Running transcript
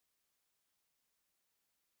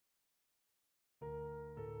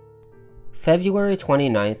February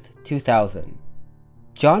 29th, 2000.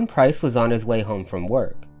 John Price was on his way home from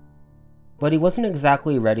work, but he wasn't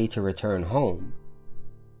exactly ready to return home.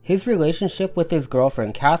 His relationship with his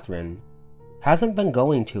girlfriend Kathrine hasn't been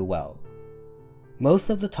going too well. Most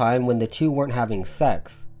of the time when the two weren't having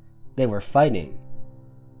sex, they were fighting.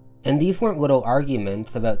 And these weren't little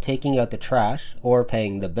arguments about taking out the trash or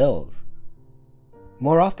paying the bills.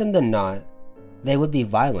 More often than not, they would be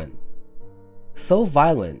violent. So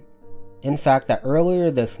violent, in fact, that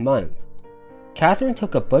earlier this month, Kathrine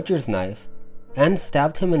took a butcher's knife and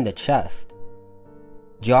stabbed him in the chest.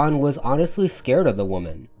 John was honestly scared of the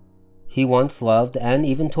woman he once loved and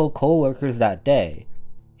even told co-workers that day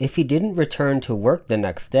if he didn't return to work the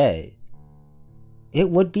next day, it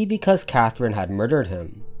would be because Kathrine had murdered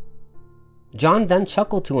him. John then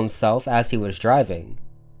chuckled to himself as he was driving.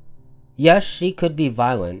 Yes, she could be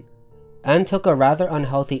violent, and took a rather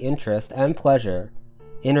unhealthy interest and pleasure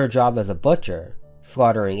in her job as a butcher,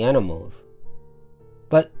 slaughtering animals.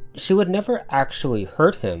 But she would never actually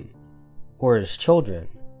hurt him or his children.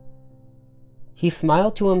 He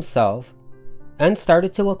smiled to himself and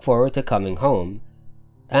started to look forward to coming home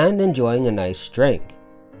and enjoying a nice drink.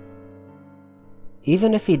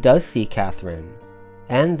 Even if he does see Kathrine,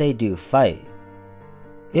 and they do fight,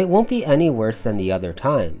 it won't be any worse than the other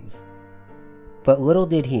times. But little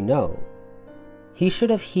did he know, he should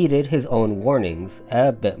have heeded his own warnings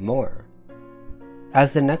a bit more,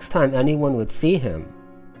 as the next time anyone would see him,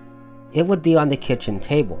 it would be on the kitchen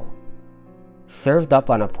table, served up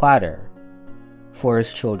on a platter, for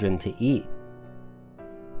his children to eat.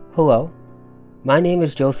 Hello, my name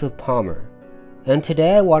is Joseph Palmer, and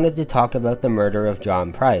today I wanted to talk about the murder of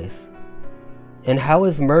John Price, and how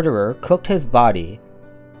his murderer cooked his body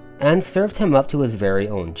and served him up to his very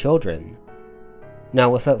own children. Now,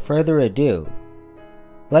 without further ado,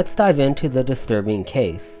 let's dive into the disturbing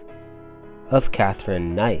case of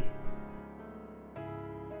Kathrine Knight.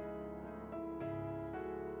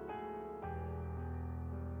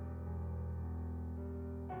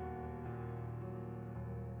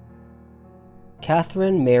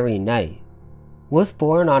 Kathrine Mary Knight was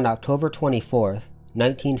born on October 24th,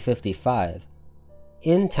 1955,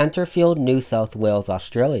 in Tenterfield, New South Wales,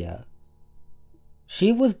 Australia.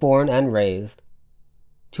 She was born and raised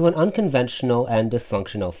to an unconventional and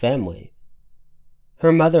dysfunctional family.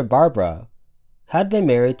 Her mother, Barbara, had been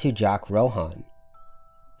married to Jack Rohan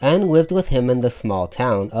and lived with him in the small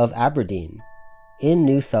town of Aberdeen in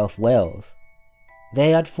New South Wales.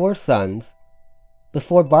 They had 4 sons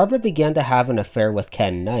before Barbara began to have an affair with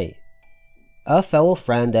Ken Knight, a fellow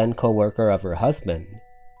friend and co-worker of her husband.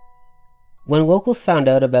 When locals found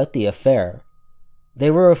out about the affair, they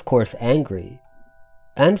were of course angry,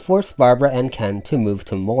 and forced Barbara and Ken to move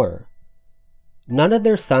to Moore. None of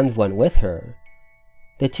their sons went with her.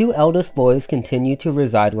 The 2 eldest boys continued to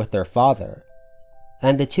reside with their father,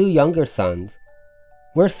 and the 2 younger sons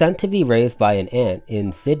were sent to be raised by an aunt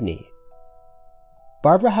in Sydney.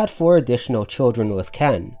 Barbara had 4 additional children with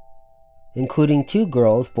Ken, including 2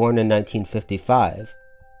 girls born in 1955.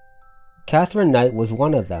 Kathrine Knight was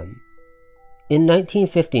one of them. In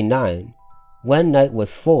 1959, when Knight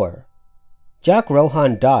was 4, Jack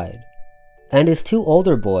Rohan died, and his 2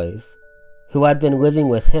 older boys, who had been living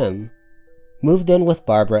with him, moved in with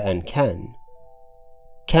Barbara and Ken.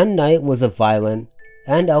 Ken Knight was a violent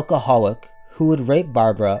and alcoholic who would rape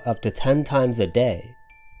Barbara up to 10 times a day.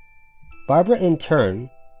 Barbara, in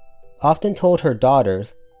turn, often told her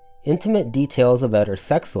daughters intimate details about her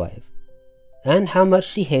sex life and how much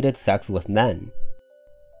she hated sex with men.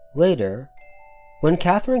 Later, when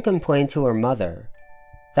Kathrine complained to her mother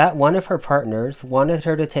that one of her partners wanted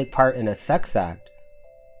her to take part in a sex act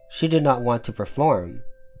she did not want to perform,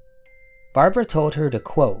 Barbara told her to,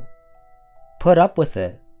 quote, put up with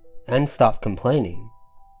it and stop complaining.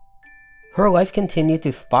 Her life continued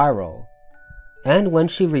to spiral, and when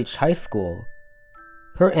she reached high school,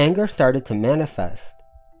 her anger started to manifest.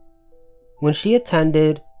 When she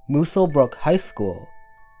attended Musselbrook High School,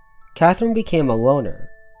 Kathrine became a loner,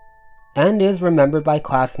 and is remembered by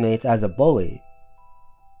classmates as a bully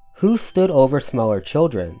who stood over smaller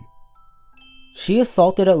children. She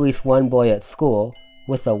assaulted at least 1 boy at school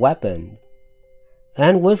with a weapon,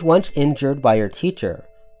 and was once injured by her teacher,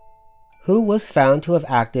 who was found to have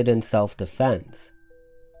acted in self-defense.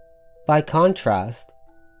 By contrast,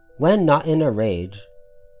 when not in a rage,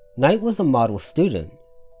 Knight was a model student,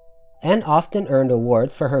 and often earned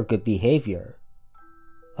awards for her good behavior.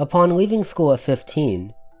 Upon leaving school at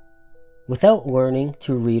 15, without learning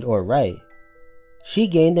to read or write, she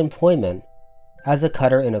gained employment as a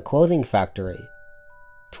cutter in a clothing factory.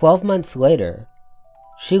 12 months later,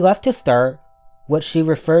 she left to start what she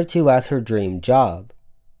referred to as her dream job,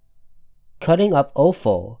 cutting up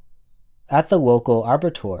offal at the local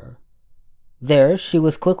arbitor. There, she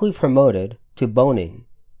was quickly promoted to boning,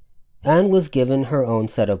 and was given her own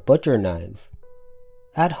set of butcher knives.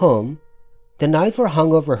 At home, the knives were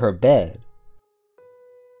hung over her bed.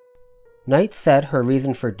 Knight said her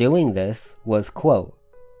reason for doing this was, quote,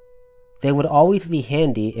 "They would always be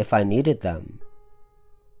handy if I needed them."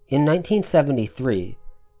 In 1973,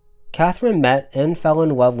 Kathrine met and fell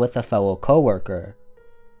in love with a fellow co-worker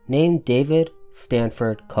named David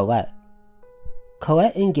Stanford Collette.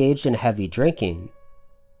 Collette engaged in heavy drinking,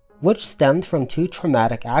 which stemmed from 2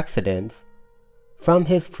 traumatic accidents from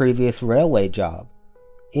his previous railway job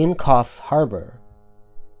in Coffs Harbour.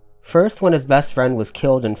 First, when his best friend was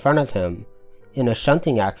killed in front of him in a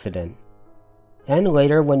shunting accident, and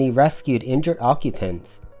later when he rescued injured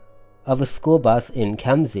occupants of a school bus in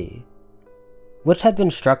Kempsey, which had been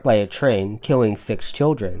struck by a train, killing 6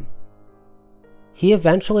 children. He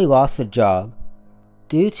eventually lost the job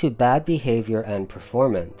due to bad behavior and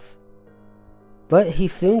performance, but he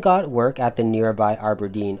soon got work at the nearby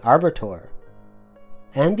Aberdeen Arbitor,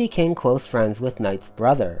 and became close friends with Knight's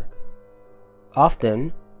brother.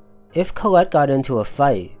 Often, if Collette got into a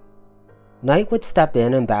fight, Knight would step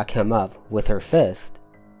in and back him up with her fist.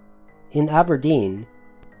 In Aberdeen,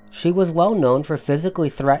 she was well known for physically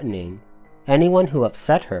threatening anyone who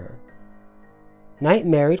upset her. Knight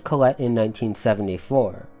married Collette in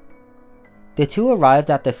 1974. The 2 arrived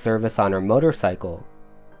at the service on her motorcycle,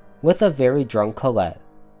 with a very drunk Collette.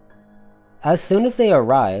 As soon as they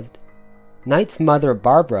arrived, Knight's mother,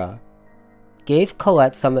 Barbara, gave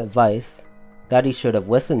Collette some advice that he should have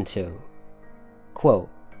listened to. Quote,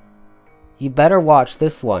 "You better watch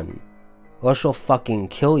this one, or she'll fucking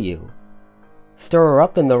kill you. Stir her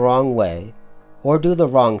up in the wrong way, or do the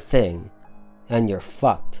wrong thing, and you're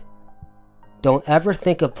fucked. Don't ever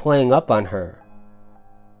think of playing up on her.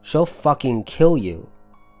 She'll fucking kill you."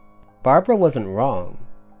 Barbara wasn't wrong,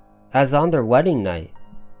 as on their wedding night,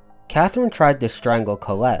 Kathrine tried to strangle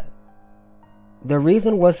Collette. The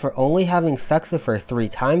reason was for only having sex with her 3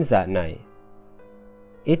 times that night.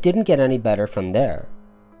 It didn't get any better from there,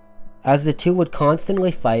 as the 2 would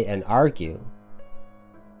constantly fight and argue,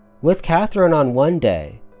 with Kathrine on one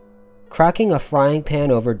day cracking a frying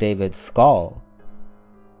pan over David's skull.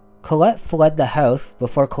 Collette fled the house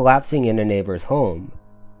before collapsing in a neighbor's home.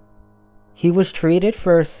 He was treated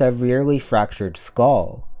for a severely fractured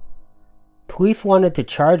skull. Police wanted to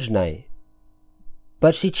charge Knight,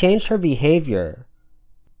 but she changed her behavior,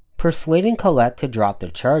 persuading Collette to drop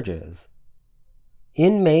the charges.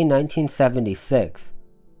 In May 1976,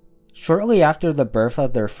 shortly after the birth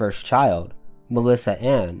of their first child, Melissa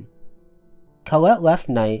Ann, Collette left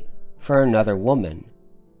Knight for another woman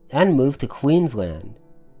and moved to Queensland.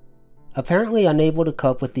 Apparently unable to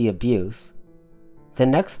cope with the abuse, the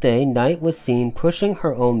next day Knight was seen pushing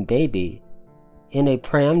her own baby in a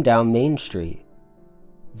pram down Main Street,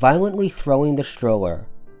 violently throwing the stroller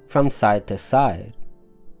from side to side.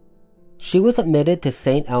 She was admitted to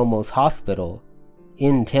St. Elmo's Hospital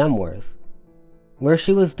in Tamworth, where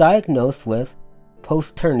she was diagnosed with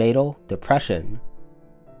postnatal depression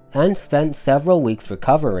and spent several weeks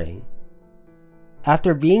recovering.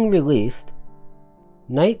 After being released,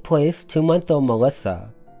 Knight placed 2-month-old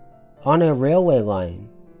Melissa on a railway line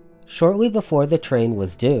shortly before the train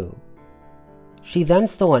was due. She then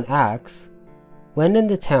stole an axe, went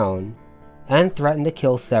into town, and threatened to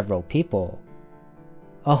kill several people.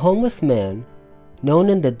 A homeless man, known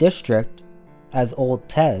in the district as Old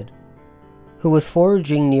Ted, who was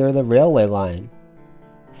foraging near the railway line,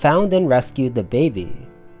 found and rescued the baby,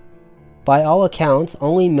 by all accounts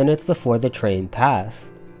only minutes before the train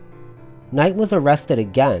passed. Knight was arrested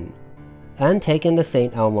again and taken to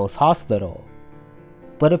St. Elmo's Hospital,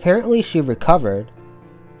 but apparently she recovered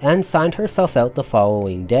and signed herself out the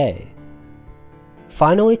following day.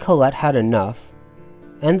 Finally, Collette had enough,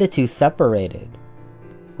 and the 2 separated.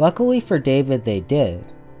 Luckily for David, they did.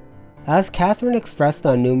 As Kathrine expressed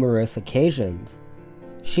on numerous occasions,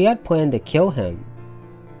 she had planned to kill him,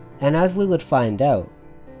 and as we would find out,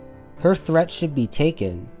 her threat should be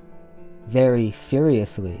taken very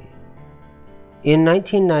seriously. In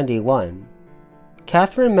 1991,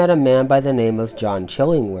 Kathrine met a man by the name of John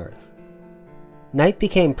Chillingworth. Knight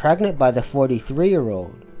became pregnant by the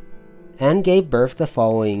 43-year-old and gave birth the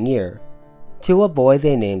following year to a boy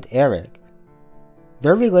they named Eric.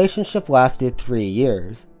 Their relationship lasted 3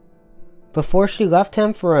 years, before she left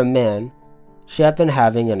him for a man she had been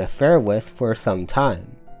having an affair with for some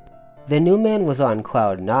time. The new man was on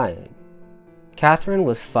cloud 9. Kathrine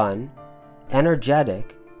was fun,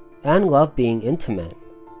 energetic, and loved being intimate.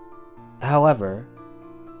 However,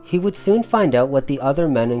 he would soon find out what the other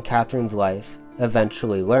men in Kathrine's life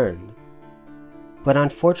eventually learned. But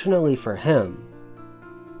unfortunately for him,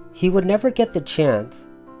 he would never get the chance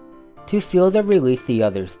to feel the relief the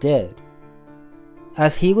others did,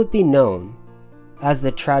 as he would be known as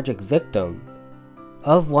the tragic victim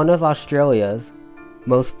of one of Australia's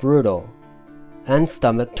most brutal and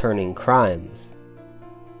stomach-turning crimes.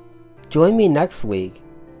 Join me next week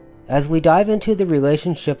as we dive into the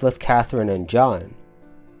relationship with Kathrine and John,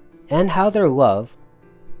 and how their love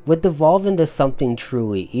would devolve into something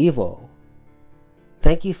truly evil.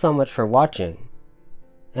 Thank you so much for watching,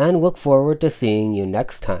 and look forward to seeing you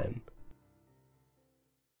next time.